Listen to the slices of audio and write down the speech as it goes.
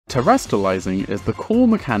Terastallizing is the core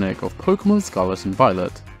mechanic of Pokémon Scarlet and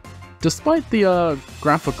Violet. Despite the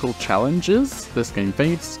graphical challenges this game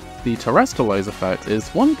faced, the Terastallize effect is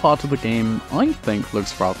one part of the game I think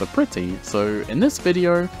looks rather pretty, so in this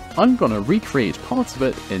video, I'm gonna recreate parts of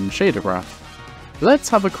it in shader graph. Let's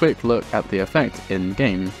have a quick look at the effect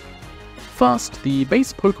in-game. First, the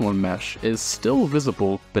base Pokémon mesh is still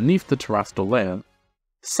visible beneath the terrestrial layer.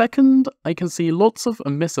 Second, I can see lots of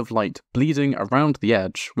emissive light bleeding around the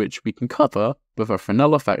edge, which we can cover with a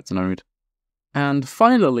Fresnel effect node. And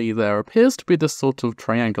finally, there appears to be this sort of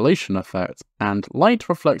triangulation effect, and light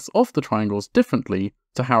reflects off the triangles differently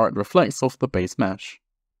to how it reflects off the base mesh.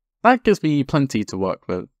 That gives me plenty to work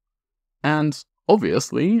with. And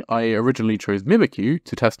obviously, I originally chose Mimikyu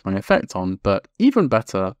to test my effect on, but even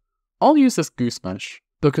better, I'll use this Goose mesh,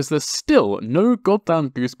 because there's still no goddamn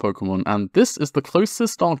Goose Pokemon, and this is the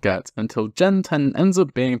closest I'll get until Gen 10 ends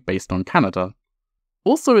up being based on Canada.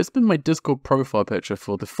 Also, it's been my Discord profile picture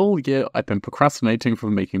for the full year I've been procrastinating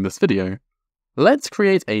from making this video. Let's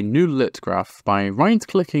create a new lit graph by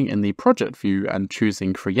right-clicking in the project view and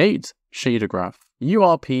choosing Create Shader Graph,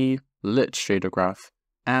 URP Lit Shader Graph,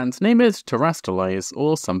 and name it Terastallize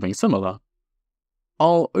or something similar.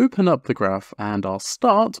 I'll open up the graph and I'll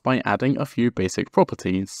start by adding a few basic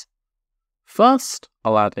properties. First,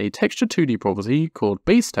 I'll add a texture 2D property called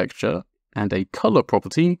base texture and a color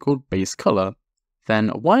property called base color. Then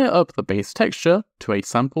wire up the base texture to a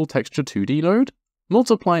sample texture 2D node,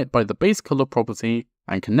 multiply it by the base color property,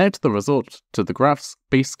 and connect the result to the graph's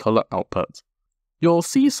base color output. You'll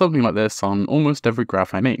see something like this on almost every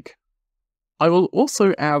graph I make. I will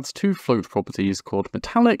also add two float properties called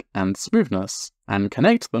metallic and smoothness, and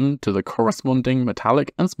connect them to the corresponding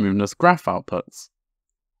metallic and smoothness graph outputs.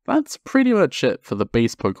 That's pretty much it for the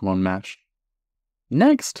base Pokémon mesh.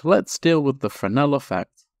 Next, let's deal with the Fresnel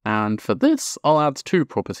effect, and for this I'll add two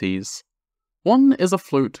properties. One is a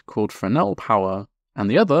float called Fresnel Power, and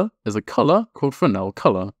the other is a color called Fresnel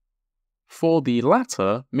Color. For the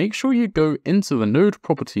latter, make sure you go into the Node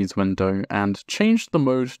Properties window and change the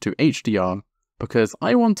mode to HDR, because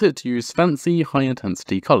I want it to use fancy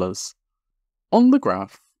high-intensity colors. On the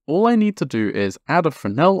graph, all I need to do is add a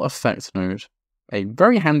Fresnel effect node, a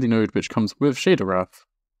very handy node which comes with shader graph,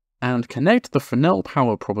 and connect the Fresnel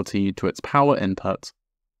Power property to its power input.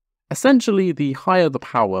 Essentially, the higher the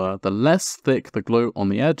power, the less thick the glow on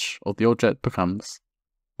the edge of the object becomes.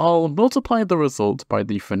 I'll multiply the result by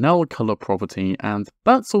the Fresnel Color property, and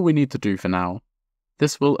that's all we need to do for now.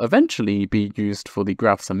 This will eventually be used for the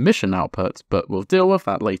graph's emission output, but we'll deal with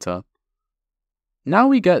that later. Now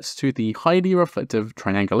we get to the highly reflective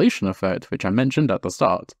triangulation effect which I mentioned at the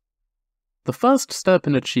start. The first step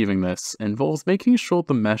in achieving this involves making sure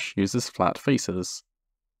the mesh uses flat faces.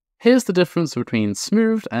 Here's the difference between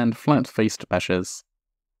smooth and flat-faced meshes.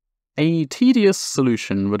 A tedious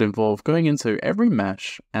solution would involve going into every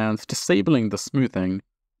mesh and disabling the smoothing,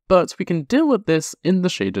 but we can deal with this in the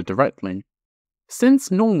shader directly.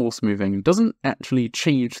 Since normal smoothing doesn't actually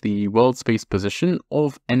change the world space position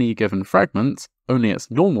of any given fragment, only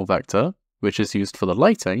its normal vector, which is used for the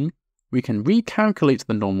lighting, we can recalculate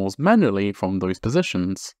the normals manually from those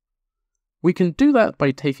positions. We can do that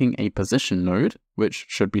by taking a position node, which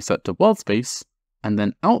should be set to world space, and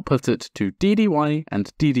then output it to DDY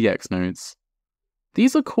and DDX nodes.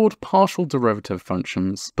 These are called partial derivative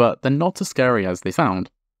functions, but they're not as scary as they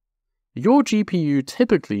sound. Your GPU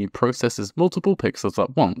typically processes multiple pixels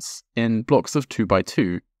at once, in blocks of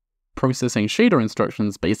 2x2, processing shader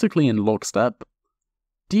instructions basically in lockstep.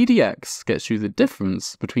 DDX gets you the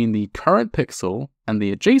difference between the current pixel and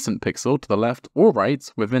the adjacent pixel to the left or right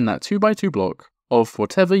within that 2x2 block of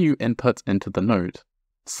whatever you input into the node.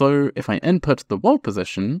 So if I input the world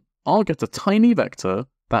position, I'll get a tiny vector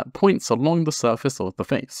that points along the surface of the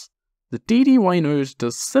face. The DDY node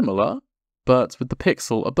does similar, but with the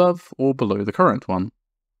pixel above or below the current one.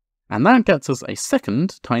 And that gets us a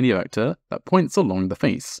second tiny vector that points along the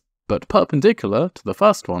face, but perpendicular to the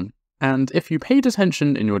first one. And if you paid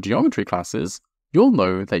attention in your geometry classes, you'll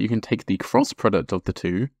know that you can take the cross product of the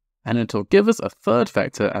two, and it'll give us a third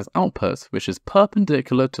vector as output which is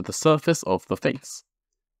perpendicular to the surface of the face.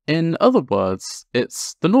 In other words,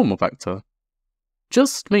 it's the normal vector.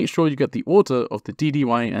 Just make sure you get the order of the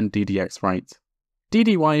DDY and DDX right.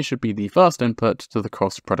 DDY should be the first input to the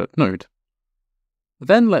cross product node.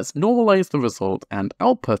 Then let's normalize the result and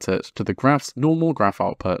output it to the graph's normal graph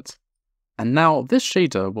output. And now this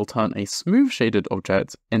shader will turn a smooth shaded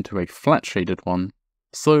object into a flat shaded one.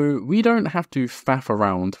 So we don't have to faff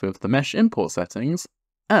around with the mesh import settings,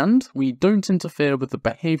 and we don't interfere with the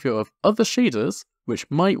behavior of other shaders which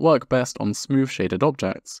might work best on smooth shaded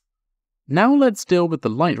objects. Now let's deal with the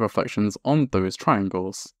light reflections on those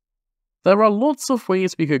triangles. There are lots of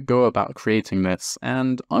ways we could go about creating this,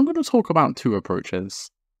 and I'm going to talk about two approaches.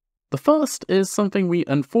 The first is something we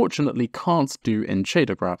unfortunately can't do in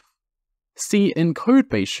ShaderGraph. See, in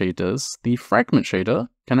code-based shaders, the fragment shader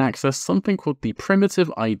can access something called the primitive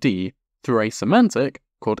ID through a semantic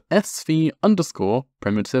called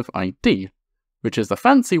sv_primitive ID, which is a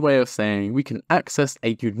fancy way of saying we can access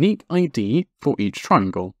a unique ID for each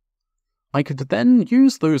triangle. I could then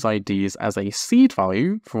use those IDs as a seed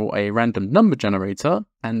value for a random number generator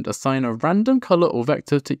and assign a random color or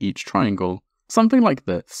vector to each triangle, something like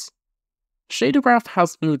this. ShaderGraph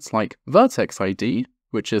has nodes like vertex ID,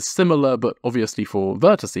 which is similar but obviously for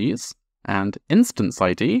vertices, and instance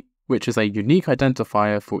ID, which is a unique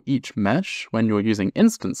identifier for each mesh when you're using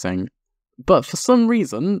instancing, but for some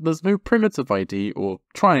reason there's no primitive ID or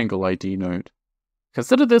triangle ID node.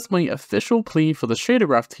 Consider this my official plea for the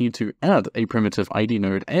ShaderGraph team to add a primitive ID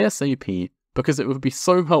node ASAP, because it would be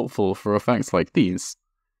so helpful for effects like these.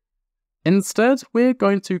 Instead, we're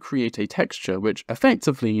going to create a texture which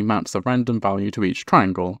effectively maps a random value to each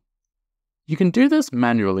triangle. You can do this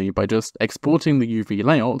manually by just exporting the UV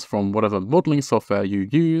layout from whatever modeling software you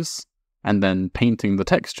use, and then painting the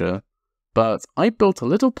texture, but I built a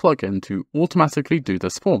little plugin to automatically do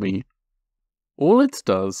this for me. All it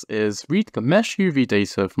does is read the mesh UV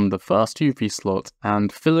data from the first UV slot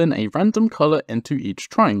and fill in a random color into each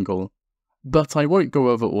triangle, but I won't go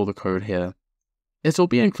over all the code here. It'll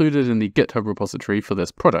be included in the GitHub repository for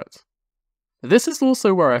this product. This is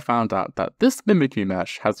also where I found out that this Mimikyu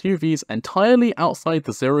mesh has UVs entirely outside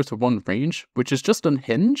the 0 to 1 range, which is just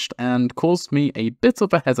unhinged and caused me a bit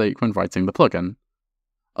of a headache when writing the plugin.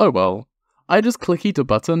 Oh well, I just click a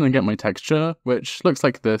button and get my texture, which looks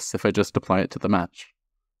like this if I just apply it to the mesh.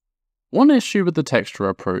 One issue with the texture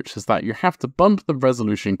approach is that you have to bump the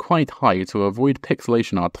resolution quite high to avoid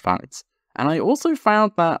pixelation artifacts, and I also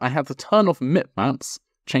found that I had to turn off mip maps,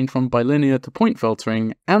 change from bilinear to point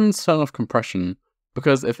filtering, and turn off compression,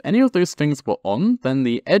 because if any of those things were on, then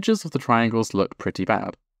the edges of the triangles look pretty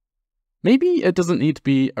bad. Maybe it doesn't need to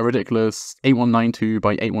be a ridiculous 8192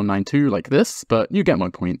 by 8192 like this, but you get my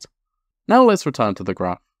point. Now let's return to the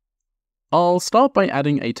graph. I'll start by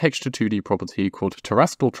adding a texture 2D property called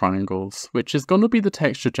Terastall Triangles, which is going to be the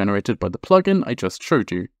texture generated by the plugin I just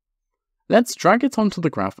showed you. Let's drag it onto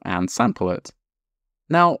the graph and sample it.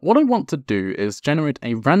 Now, what I want to do is generate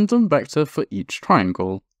a random vector for each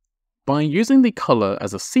triangle. By using the color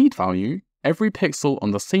as a seed value, every pixel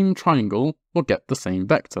on the same triangle will get the same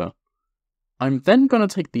vector. I'm then going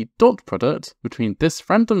to take the dot product between this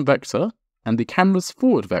random vector and the camera's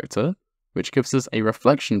forward vector, which gives us a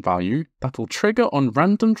reflection value that will trigger on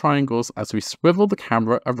random triangles as we swivel the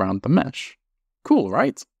camera around the mesh. Cool,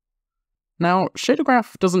 right? Now,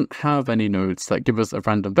 ShaderGraph doesn't have any nodes that give us a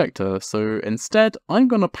random vector, so instead I'm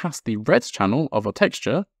going to pass the red channel of our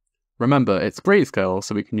texture, remember it's grayscale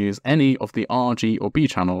so we can use any of the R, G or B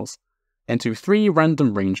channels, into 3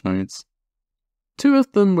 random range nodes. 2 of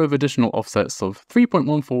them with additional offsets of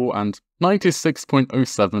 3.14 and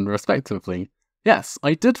 96.07 respectively. Yes,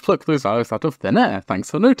 I did pluck those values out of thin air, thanks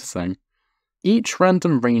for noticing. Each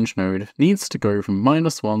random range node needs to go from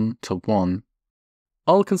 -1 to 1.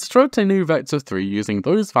 I'll construct a new vector 3 using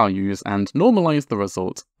those values and normalize the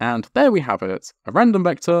result, and there we have it, a random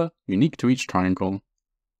vector unique to each triangle.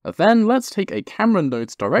 Then let's take a camera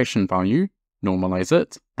node's direction value, normalize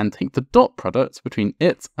it, and take the dot product between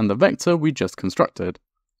it and the vector we just constructed.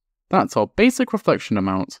 That's our basic reflection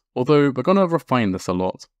amount, although we're going to refine this a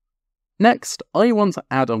lot. Next, I want to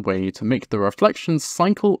add a way to make the reflections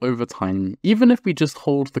cycle over time even if we just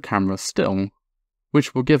hold the camera still,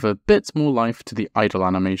 which will give a bit more life to the idle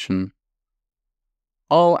animation.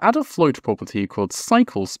 I'll add a float property called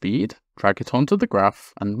cycle speed, drag it onto the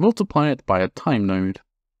graph, and multiply it by a time node.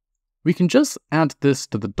 We can just add this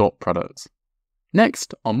to the dot product.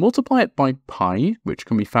 Next, I'll multiply it by pi, which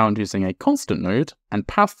can be found using a constant node, and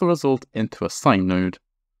pass the result into a sine node.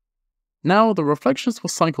 Now the reflections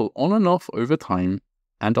will cycle on and off over time,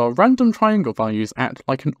 and our random triangle values act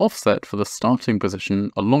like an offset for the starting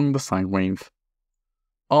position along the sine wave.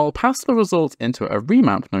 I'll pass the result into a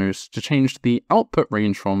remap node to change the output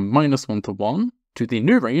range from -1 to 1 to the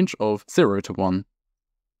new range of 0 to 1.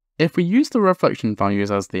 If we use the reflection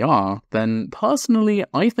values as they are, then personally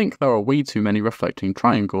I think there are way too many reflecting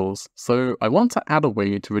triangles, so I want to add a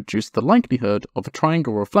way to reduce the likelihood of a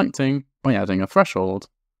triangle reflecting by adding a threshold.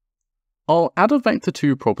 I'll add a vector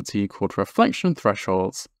 2 property called reflection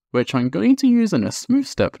thresholds, which I'm going to use in a smooth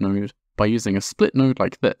step node by using a split node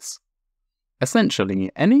like this.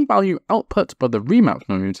 Essentially, any value output by the remap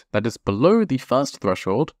node that is below the first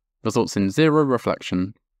threshold results in 0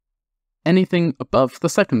 reflection. Anything above the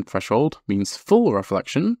second threshold means full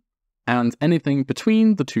reflection, and anything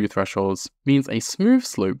between the two thresholds means a smooth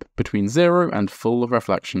slope between 0 and full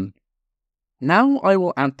reflection. Now I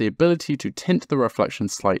will add the ability to tint the reflection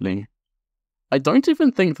slightly. I don't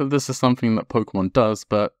even think that this is something that Pokémon does,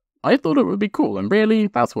 but I thought it would be cool, and really,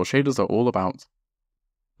 that's what shaders are all about.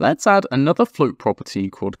 Let's add another float property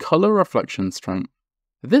called Color Reflection Strength.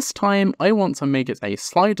 This time, I want to make it a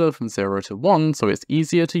slider from 0 to 1 so it's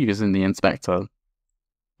easier to use in the inspector.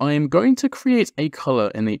 I am going to create a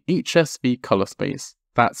color in the HSV color space,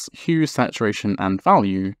 that's hue, saturation, and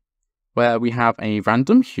value, where we have a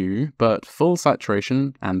random hue, but full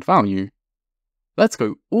saturation and value. Let's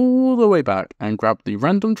go all the way back and grab the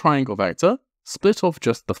random triangle vector, split off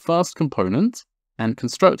just the first component, and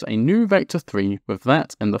construct a new vector 3 with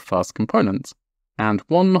that in the first component, and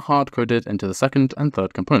 1 hard-coded into the second and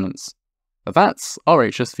third components. That's our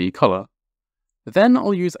HSV color. Then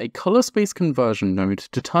I'll use a color space conversion node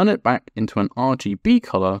to turn it back into an RGB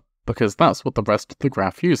color, because that's what the rest of the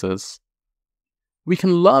graph uses. We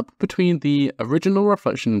can lerp between the original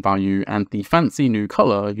reflection value and the fancy new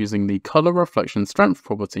color using the color reflection strength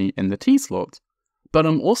property in the T slot, but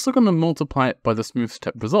I'm also going to multiply it by the smooth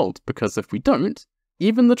step result, because if we don't,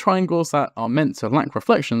 even the triangles that are meant to lack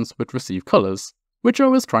reflections would receive colors, which I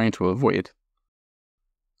was trying to avoid.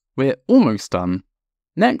 We're almost done.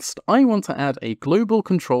 Next, I want to add a global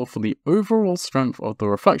control for the overall strength of the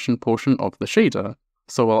reflection portion of the shader,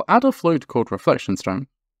 so I'll add a float called reflection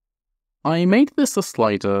strength. I made this a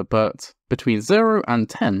slider, but between 0 and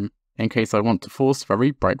 10, in case I want to force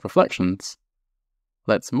very bright reflections.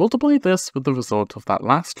 Let's multiply this with the result of that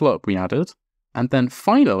last lerp we added, and then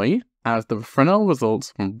finally add the Fresnel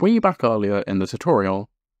results from way back earlier in the tutorial.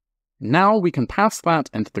 Now we can pass that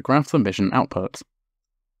into the graph emission output.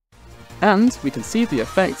 And we can see the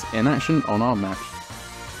effect in action on our mesh.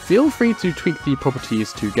 Feel free to tweak the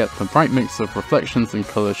properties to get the right mix of reflections and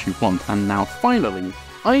colours you want, and now finally,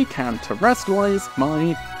 I can terastallize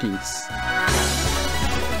my geese.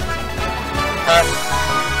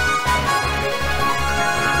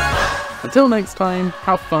 Until next time,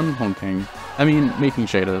 have fun honking. I mean, making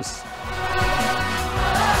shaders.